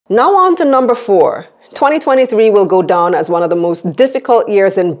Now on to number 4. 2023 will go down as one of the most difficult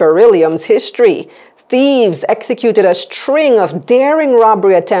years in Beryllium's history. Thieves executed a string of daring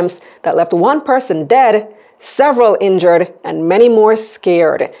robbery attempts that left one person dead, several injured, and many more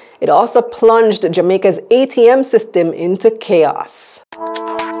scared. It also plunged Jamaica's ATM system into chaos.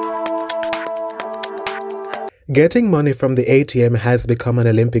 Getting money from the ATM has become an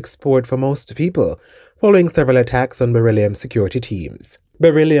Olympic sport for most people, following several attacks on Beryllium security teams.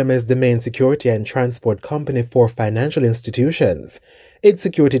 Beryllium is the main security and transport company for financial institutions. Its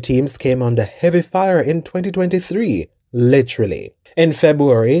security teams came under heavy fire in 2023, literally. In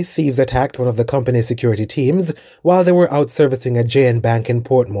February, thieves attacked one of the company's security teams while they were out servicing a JN Bank in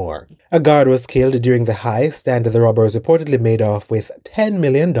Portmore. A guard was killed during the heist, and the robbers reportedly made off with $10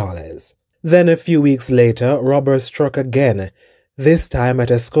 million. Then a few weeks later, robbers struck again, this time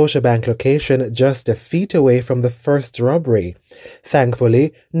at a Scotiabank location just a feet away from the first robbery.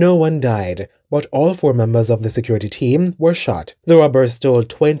 Thankfully, no one died, but all 4 members of the security team were shot. The robbers stole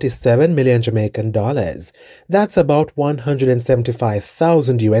 27 million Jamaican dollars. That's about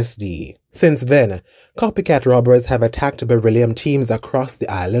 175,000 USD. Since then, copycat robbers have attacked Beryllium teams across the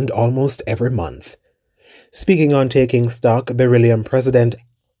island almost every month. Speaking on taking stock, Beryllium President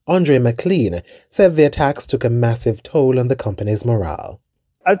Andre McLean said the attacks took a massive toll on the company's morale.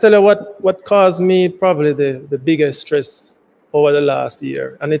 I'll tell you what caused me probably the biggest stress over the last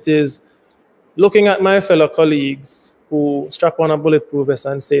year, and it is looking at my fellow colleagues who strap on a bulletproof vest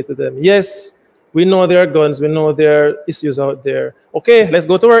and say to them, yes, we know there are guns, we know there are issues out there. Okay, let's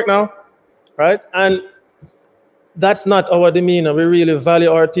go to work now, right? And that's not our demeanor. We really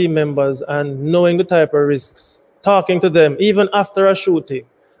value our team members, and knowing the type of risks, talking to them, even after a shooting,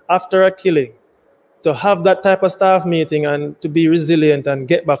 after a killing, to have that type of staff meeting and to be resilient and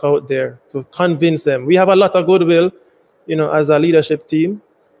get back out there to convince them. We have a lot of goodwill, as a leadership team,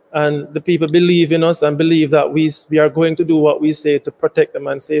 and the people believe in us and believe that we are going to do what we say to protect them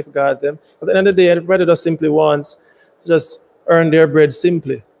and safeguard them. Because at the end of the day, everybody just simply wants to just earn their bread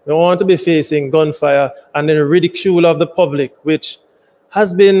simply. We want to be facing gunfire and the ridicule of the public, which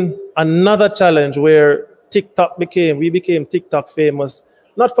has been another challenge where we became TikTok famous,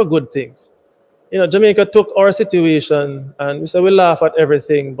 not for good things. Jamaica took our situation and we said we laugh at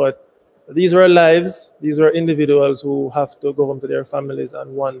everything, but these were lives, these were individuals who have to go home to their families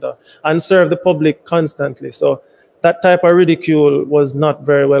and wonder and serve the public constantly. So that type of ridicule was not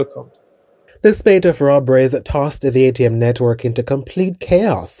very welcomed. The spate of robberies tossed the ATM network into complete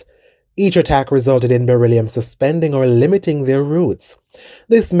chaos. Each attack resulted in Beryllium suspending or limiting their routes.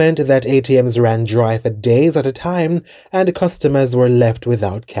 This meant that ATMs ran dry for days at a time and customers were left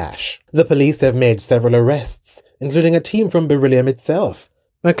without cash. The police have made several arrests, including a team from Beryllium itself.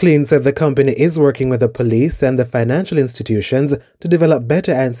 McLean said the company is working with the police and the financial institutions to develop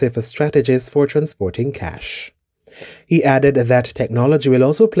better and safer strategies for transporting cash. He added that technology will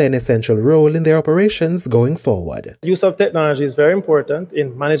also play an essential role in their operations going forward. Use of technology is very important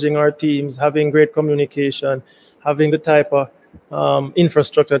in managing our teams, having great communication, having the type of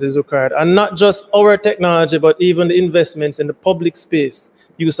infrastructure that is required. And not just our technology, but even the investments in the public space.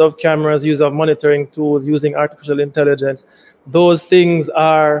 Use of cameras, use of monitoring tools, using artificial intelligence. Those things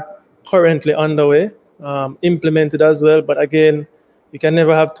are currently underway, implemented as well. But again, you can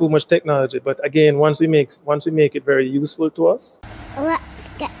never have too much technology. But again, once we make it very useful to us. Let's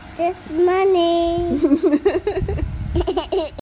get this money.